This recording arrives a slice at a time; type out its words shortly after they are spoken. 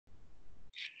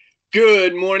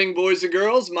Good morning, boys and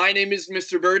girls. My name is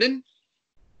Mr. Burden.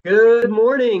 Good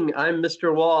morning. I'm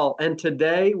Mr. Wall, and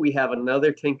today we have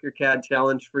another Tinkercad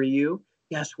challenge for you.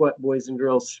 Guess what, boys and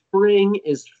girls? Spring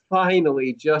is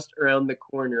finally just around the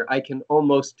corner. I can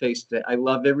almost taste it. I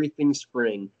love everything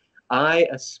spring. I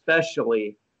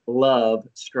especially love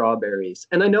strawberries.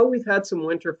 And I know we've had some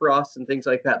winter frosts and things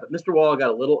like that, but Mr. Wall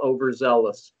got a little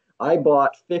overzealous. I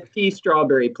bought 50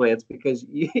 strawberry plants because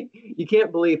you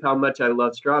can't believe how much I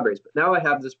love strawberries. But now I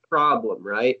have this problem,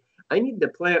 right? I need to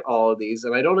plant all of these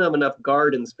and I don't have enough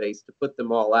garden space to put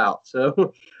them all out.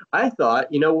 So I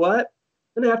thought, you know what?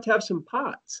 I'm going to have some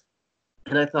pots.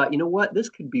 And I thought, you know what? This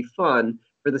could be fun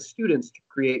for the students to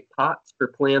create pots for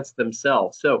plants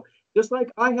themselves. So just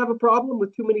like I have a problem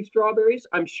with too many strawberries,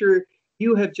 I'm sure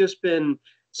you have just been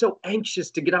so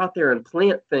anxious to get out there and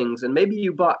plant things. And maybe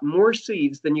you bought more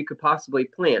seeds than you could possibly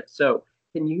plant. So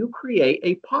can you create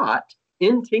a pot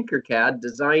in Tinkercad,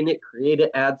 design it, create it,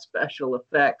 add special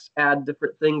effects, add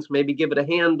different things, maybe give it a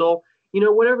handle,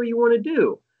 whatever you want to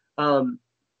do.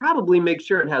 Probably make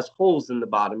sure it has holes in the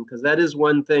bottom because that is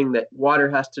one thing that water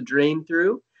has to drain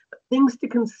through. But things to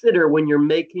consider when you're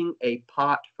making a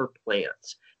pot for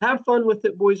plants. Have fun with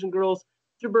it, boys and girls.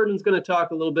 Mr. Burden's going to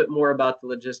talk a little bit more about the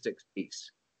logistics piece.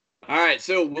 All right,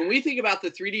 so when we think about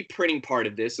the 3D printing part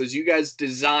of this, as you guys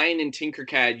design in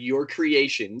Tinkercad your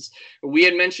creations, we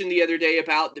had mentioned the other day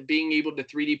about being able to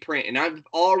 3D print, and I've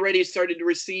already started to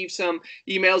receive some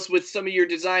emails with some of your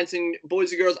designs, and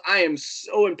boys and girls, I am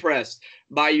so impressed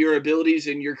by your abilities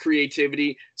and your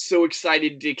creativity. So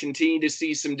excited to continue to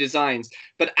see some designs.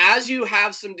 But as you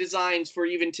have some designs for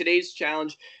even today's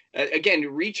challenge, again,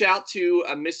 reach out to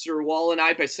Mr. Wall and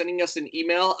I by sending us an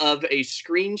email of a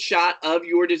screenshot of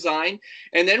your design.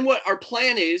 And then what our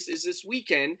plan is this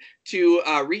weekend to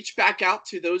reach back out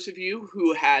to those of you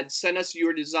who had sent us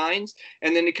your designs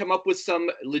and then to come up with some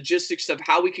logistics of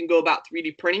how we can go about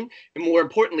 3D printing and, more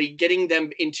importantly, getting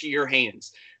them into your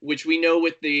hands, which we know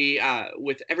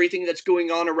with everything that's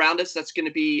going on around us, that's going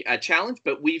to be a challenge,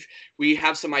 but we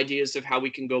have some ideas of how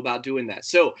we can go about doing that.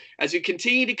 So as you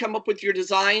continue to come up with your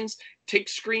designs, take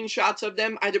screenshots of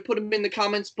them, either put them in the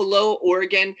comments below or,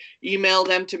 again, email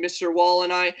them to Mr. Wall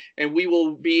and I, and we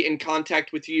will be in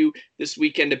contact with you this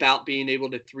weekend about being able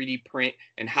to 3D print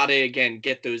and how to, again,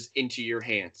 get those into your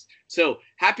hands. So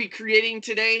happy creating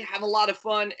today. Have a lot of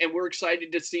fun, and we're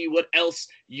excited to see what else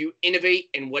you innovate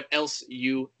and what else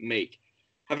you make.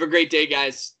 Have a great day,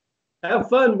 guys. Have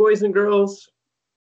fun, boys and girls.